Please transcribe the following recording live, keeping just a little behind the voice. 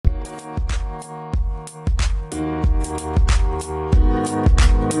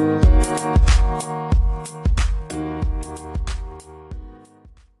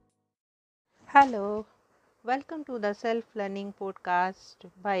Hello, welcome to the Self Learning Podcast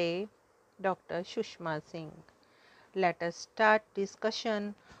by Dr. Shushma Singh. Let us start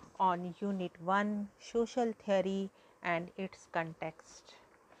discussion on Unit 1 Social Theory and its context.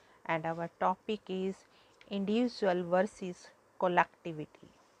 And our topic is individual versus collectivity.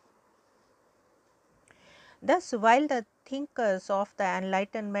 Thus, while the thinkers of the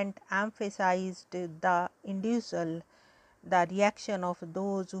Enlightenment emphasized the individual, the reaction of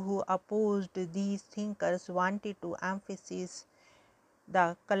those who opposed these thinkers wanted to emphasize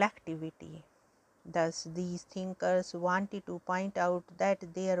the collectivity. Thus, these thinkers wanted to point out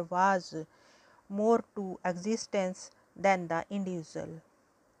that there was more to existence than the individual,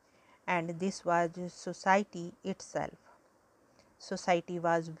 and this was society itself. Society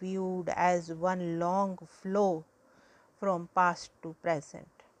was viewed as one long flow from past to present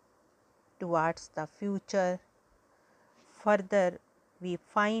towards the future. Further, we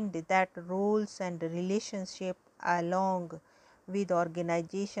find that roles and relationship along with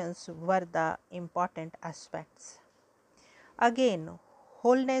organizations were the important aspects. Again,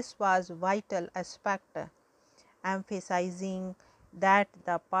 wholeness was vital aspect, emphasizing that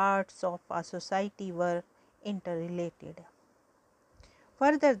the parts of a society were interrelated.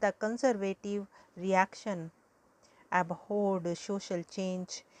 Further, the conservative reaction abhorred social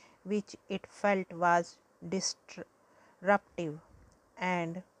change, which it felt was disruptive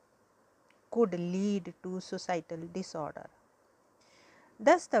and could lead to societal disorder.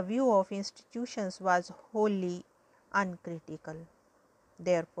 Thus, the view of institutions was wholly uncritical.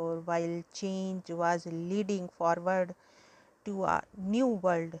 Therefore, while change was leading forward to a new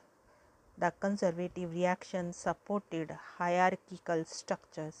world, the conservative reaction supported hierarchical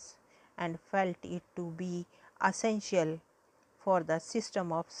structures and felt it to be essential for the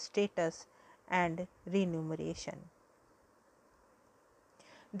system of status and remuneration.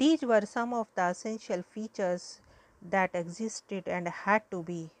 These were some of the essential features that existed and had to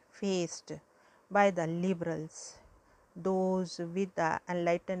be faced by the liberals, those with the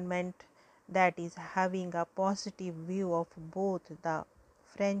Enlightenment, that is, having a positive view of both the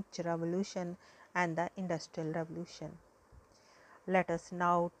French Revolution and the Industrial Revolution. Let us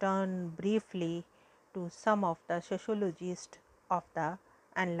now turn briefly to some of the sociologists of the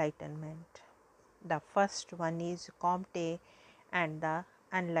Enlightenment. The first one is Comte and the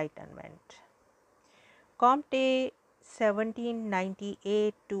Enlightenment. Comte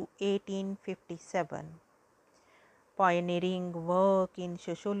 1798 to 1857, pioneering work in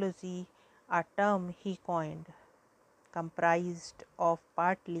sociology, a term he coined, comprised of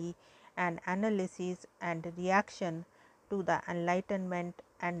partly an analysis and reaction to the Enlightenment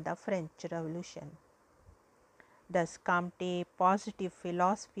and the French Revolution. Thus, Comte's positive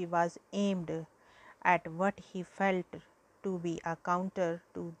philosophy was aimed at what he felt to be a counter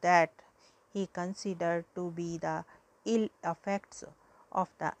to that he considered to be the ill effects of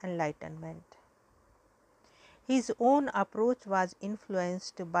the Enlightenment. His own approach was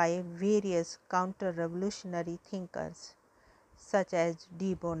influenced by various counter-revolutionary thinkers, such as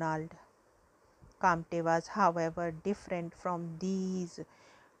de Bonald. Comte was, however, different from these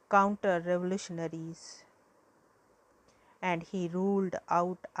counter-revolutionaries, and he ruled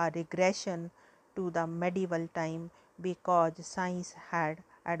out a regression to the medieval time because science had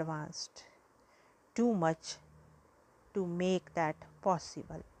advanced too much to make that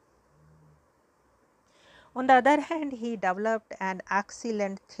possible. On the other hand, he developed an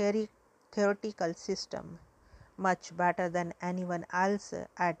excellent theoretical system, much better than anyone else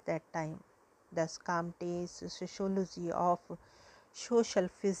at that time. Thus, Comte's sociology of social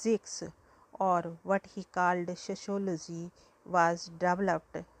physics, or what he called sociology, was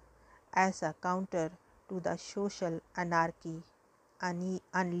developed as a counter to the social anarchy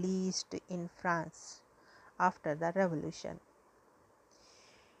unleashed in France after the revolution.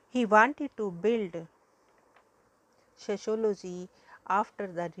 He wanted to build sociology after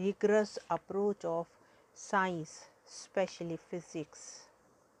the rigorous approach of science, especially physics.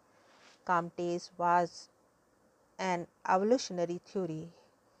 Comte's was an evolutionary theory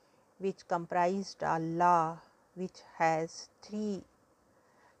which comprised a law which has three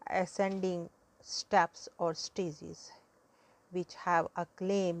ascending steps or stages, which have a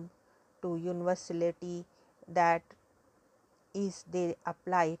claim to universality, that is, they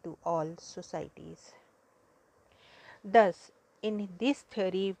apply to all societies. Thus, in this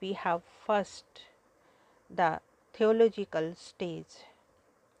theory, we have first the theological stage,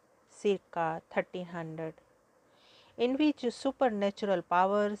 circa 1300, in which supernatural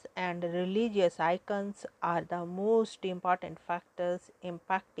powers and religious icons are the most important factors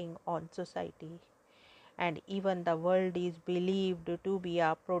impacting on society, and even the world is believed to be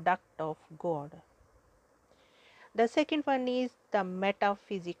a product of God. The second one is the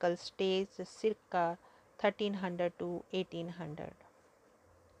metaphysical stage, circa 1300 to 1800,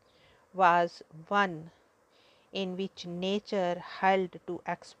 was one in which nature held to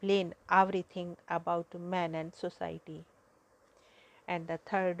explain everything about man and society. And the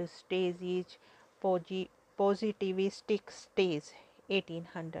third stage is positivistic stage,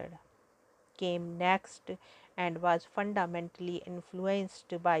 1800, came next and was fundamentally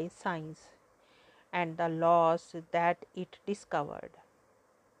influenced by science and the laws that it discovered.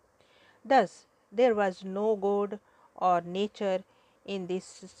 Thus, there was no God or nature in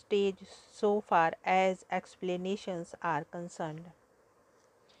this stage so far as explanations are concerned.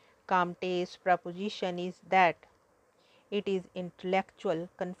 Comte's proposition is that it is intellectual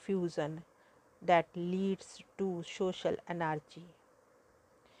confusion that leads to social anarchy.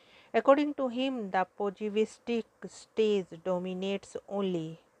 According to him, the positivistic stage dominates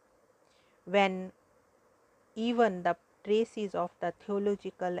only when even the traces of the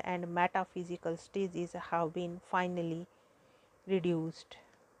theological and metaphysical stages have been finally reduced,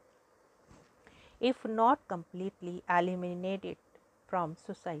 if not completely eliminated from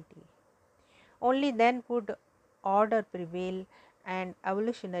society. Only then would order prevail and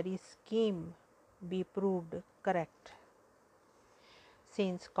evolutionary scheme be proved correct.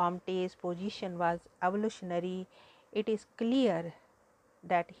 Since Comte's position was evolutionary, it is clear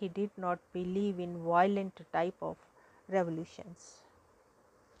that he did not believe in violent type of revolutions.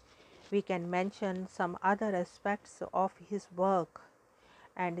 We can mention some other aspects of his work,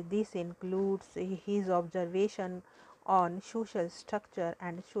 and this includes his observation on social structure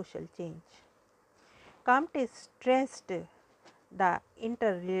and social change. Comte stressed the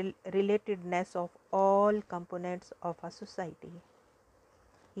interrelatedness of all components of a society.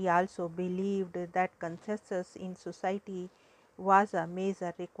 He also believed that consensus in society was a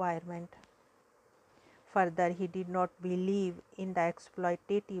major requirement. Further, he did not believe in the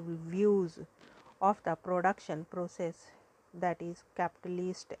exploitative views of the production process, that is,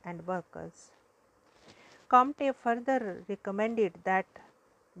 capitalists and workers. Comte further recommended that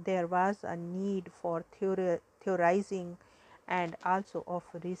there was a need for theorizing and also of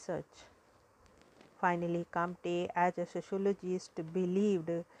research. Finally, Comte, as a sociologist,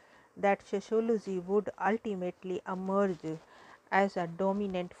 believed that sociology would ultimately emerge as a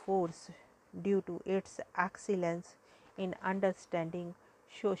dominant force due to its excellence in understanding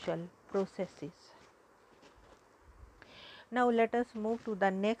social processes. Now, let us move to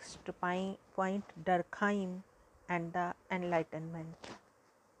the next point, Durkheim and the Enlightenment.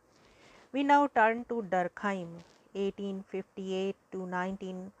 We now turn to Durkheim, 1858 to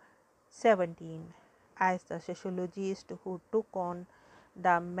 1917, as the sociologist who took on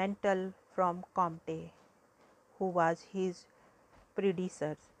the mantle from Comte, who was his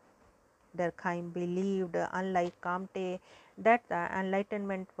predecessor. Durkheim believed, unlike Comte, that the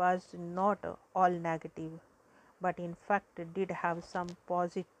Enlightenment was not all negative, but in fact did have some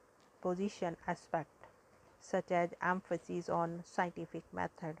position aspect, such as emphasis on scientific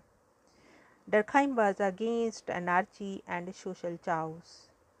method. Durkheim was against anarchy and social chaos,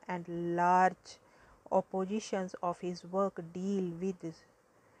 and large oppositions of his work deal with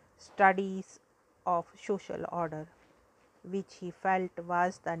studies of social order, which he felt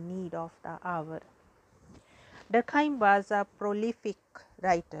was the need of the hour. Durkheim was a prolific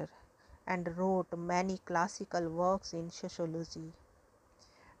writer and wrote many classical works in sociology.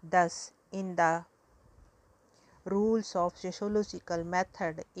 Thus, in the Rules of Sociological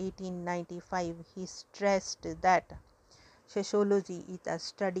Method, 1895, he stressed that sociology is a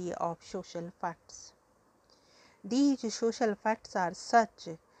study of social facts. These social facts are such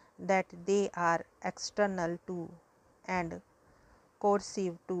that they are external to and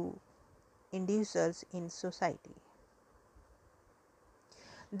coercive to individuals in society.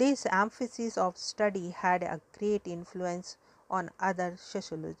 This emphasis of study had a great influence on other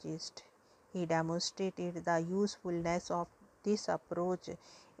sociologists. He demonstrated the usefulness of this approach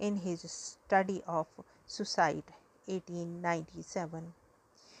in his study of suicide, 1897,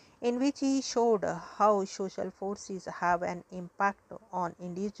 in which he showed how social forces have an impact on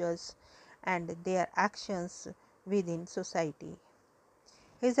individuals and their actions within society.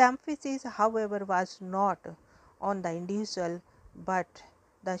 His emphasis, however, was not on the individual but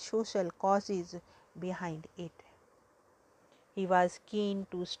the social causes behind it. He was keen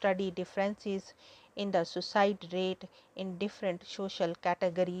to study differences in the suicide rate in different social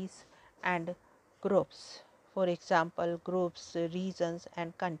categories and groups, for example, groups, regions,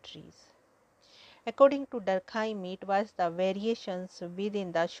 and countries. According to Durkheim, it was the variations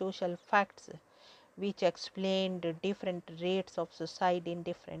within the social facts which explained different rates of suicide in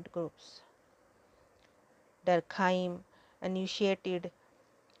different groups. Durkheim enunciated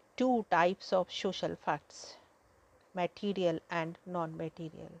two types of social facts: material and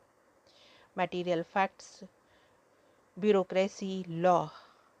non-material. Material facts, bureaucracy, law,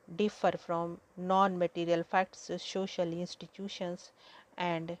 differ from non-material facts, social institutions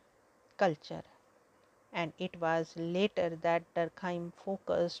and culture, and it was later that Durkheim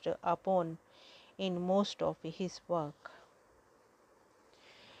focused upon in most of his work.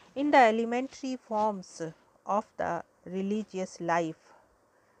 In the elementary forms of the religious life,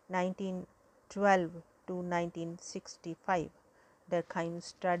 1912 to 1965, Durkheim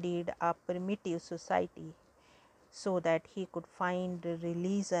studied a primitive society so that he could find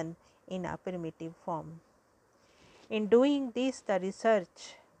religion in a primitive form. In doing this, the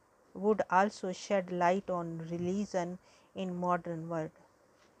research would also shed light on religion in modern world.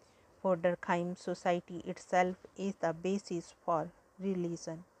 For Durkheim, society itself is the basis for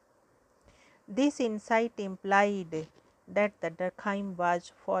religion. This insight implied that the Durkheim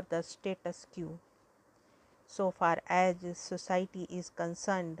was for the status quo, so far as society is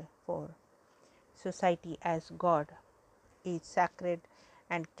concerned, for society as God is sacred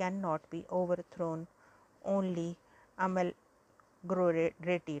and cannot be overthrown, only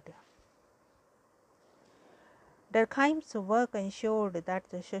ameliorated. Durkheim's work ensured that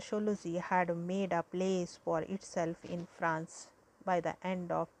the sociology had made a place for itself in France by the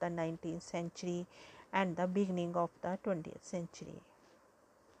end of the 19th century and the beginning of the 20th century.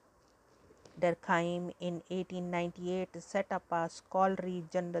 Durkheim in 1898 set up a scholarly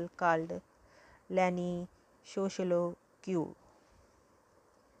journal called L'Année Sociologique,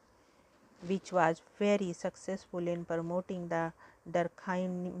 which was very successful in promoting the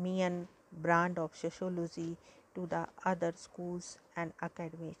Durkheimian brand of sociology to the other schools and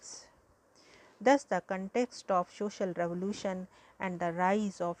academics. Thus, the context of social revolution and the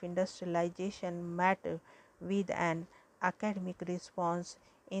rise of industrialization met with an academic response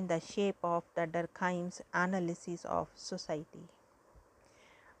in the shape of the Durkheim's analysis of society.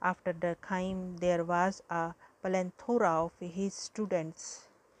 After Durkheim, there was a plethora of his students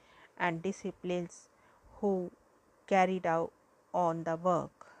and disciples who carried out on the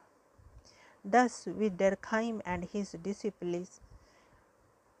work. Thus, with Durkheim and his disciples,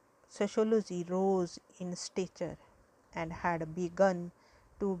 sociology rose in stature and had begun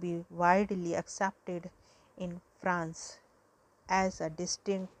to be widely accepted in France as a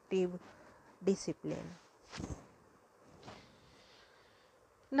distinctive discipline.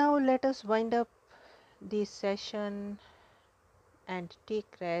 Now, let us wind up this session and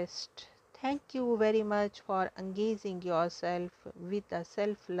take rest. Thank you very much for engaging yourself with the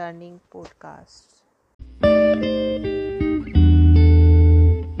Self Learning Podcast.